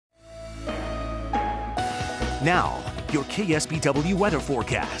Now, your KSBW weather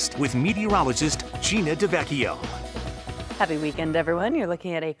forecast with meteorologist Gina DeVecchio. Happy weekend, everyone. You're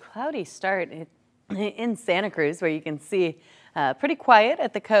looking at a cloudy start in Santa Cruz, where you can see pretty quiet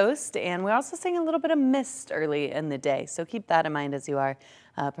at the coast, and we're also seeing a little bit of mist early in the day. So keep that in mind as you are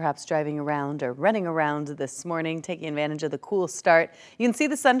perhaps driving around or running around this morning, taking advantage of the cool start. You can see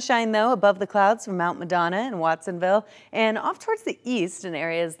the sunshine, though, above the clouds from Mount Madonna and Watsonville, and off towards the east in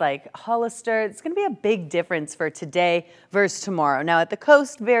areas like Hollister. It's going to be a big difference for today versus tomorrow. Now, at the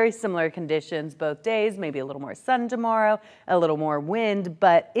coast, very similar conditions both days, maybe a little more sun tomorrow, a little more wind,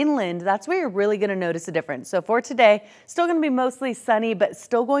 but inland, that's where you're really going to notice a difference. So for today, still going to be mostly sunny, but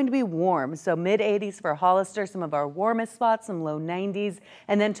still going to be warm. So mid-80s for Hollister, some of our warmest spots, some low 90s.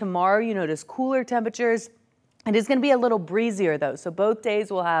 And then tomorrow, you notice cooler temperatures. It is going to be a little breezier, though, so both days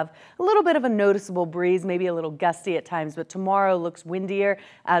will have a little bit of a noticeable breeze, maybe a little gusty at times, but tomorrow looks windier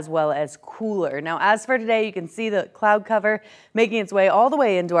as well as cooler. Now, as for today, you can see the cloud cover making its way all the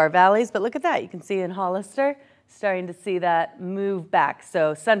way into our valleys, but look at that. You can see in Hollister, starting to see that move back.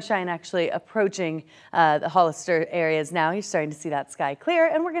 So sunshine actually approaching the Hollister areas now. You're starting to see that sky clear,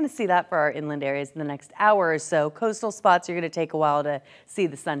 and we're going to see that for our inland areas in the next hour or so. Coastal spots, you're going to take a while to see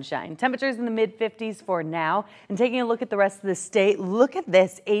the sunshine. Temperatures in the mid-50s for now. And taking a look at the rest of the state, look at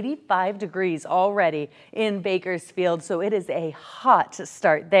this, 85 degrees already in Bakersfield. So it is a hot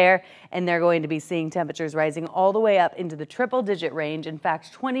start there, and they're going to be seeing temperatures rising all the way up into the triple-digit range. In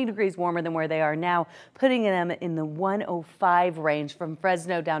fact, 20 degrees warmer than where they are now, putting them in the 105 range from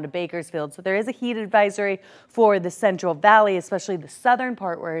Fresno down to Bakersfield. So there is a heat advisory for the Central Valley, especially the southern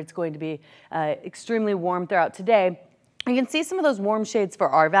part where it's going to be extremely warm throughout today. You can see some of those warm shades for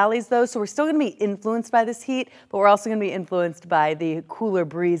our valleys, though, so we're still going to be influenced by this heat, but we're also going to be influenced by the cooler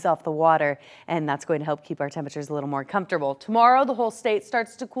breeze off the water, and that's going to help keep our temperatures a little more comfortable. Tomorrow, the whole state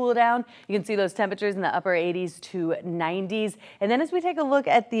starts to cool down. You can see those temperatures in the upper 80s to 90s. And then as we take a look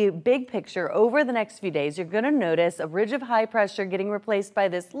at the big picture over the next few days, you're going to notice a ridge of high pressure getting replaced by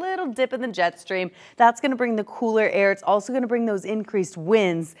this little dip in the jet stream. That's going to bring the cooler air. It's also going to bring those increased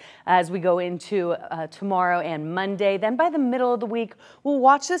winds as we go into tomorrow and Monday. Then by the middle of the week, we'll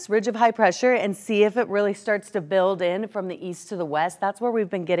watch this ridge of high pressure and see if it really starts to build in from the east to the west. That's where we've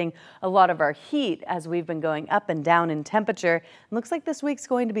been getting a lot of our heat as we've been going up and down in temperature. It looks like this week's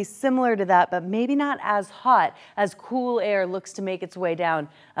going to be similar to that, but maybe not as hot as cool air looks to make its way down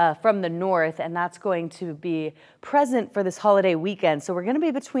from the north, and that's going to be present for this holiday weekend. So we're going to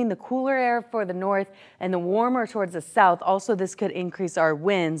be between the cooler air for the north and the warmer towards the south. Also, this could increase our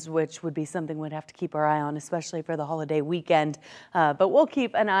winds, which would be something we'd have to keep our eye on, especially for the holiday weekend. But we'll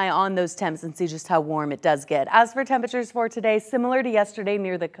keep an eye on those temps and see just how warm it does get. As for temperatures for today, similar to yesterday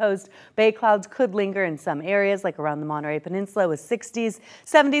near the coast, bay clouds could linger in some areas, like around the Monterey Peninsula with 60s,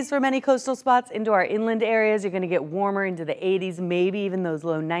 70s for many coastal spots. Into our inland areas, you're going to get warmer into the 80s, maybe even those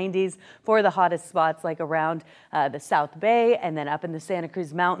low 90s for the hottest spots, like around the South Bay, and then up in the Santa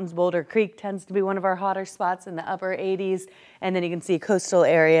Cruz Mountains. Boulder Creek tends to be one of our hotter spots in the upper 80s. And then you can see coastal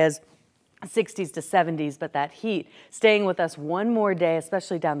areas 60s to 70s, but that heat staying with us one more day,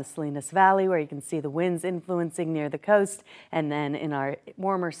 especially down the Salinas Valley, where you can see the winds influencing near the coast. And then in our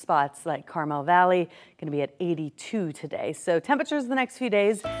warmer spots like Carmel Valley, going to be at 82 today. So temperatures the next few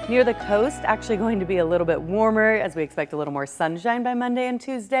days near the coast actually going to be a little bit warmer, as we expect a little more sunshine by Monday and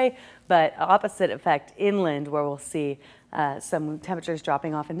Tuesday, but opposite effect inland, where we'll see some temperatures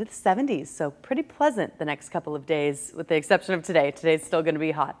dropping off into the 70s. So pretty pleasant the next couple of days, with the exception of today. Today's still going to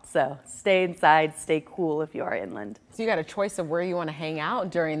be hot. So stay inside, stay cool if you are inland. So you got a choice of where you want to hang out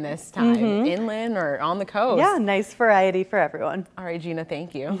during this time, inland or on the coast. Yeah, nice variety for everyone. All right, Gina,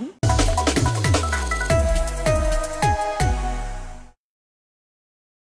 thank you.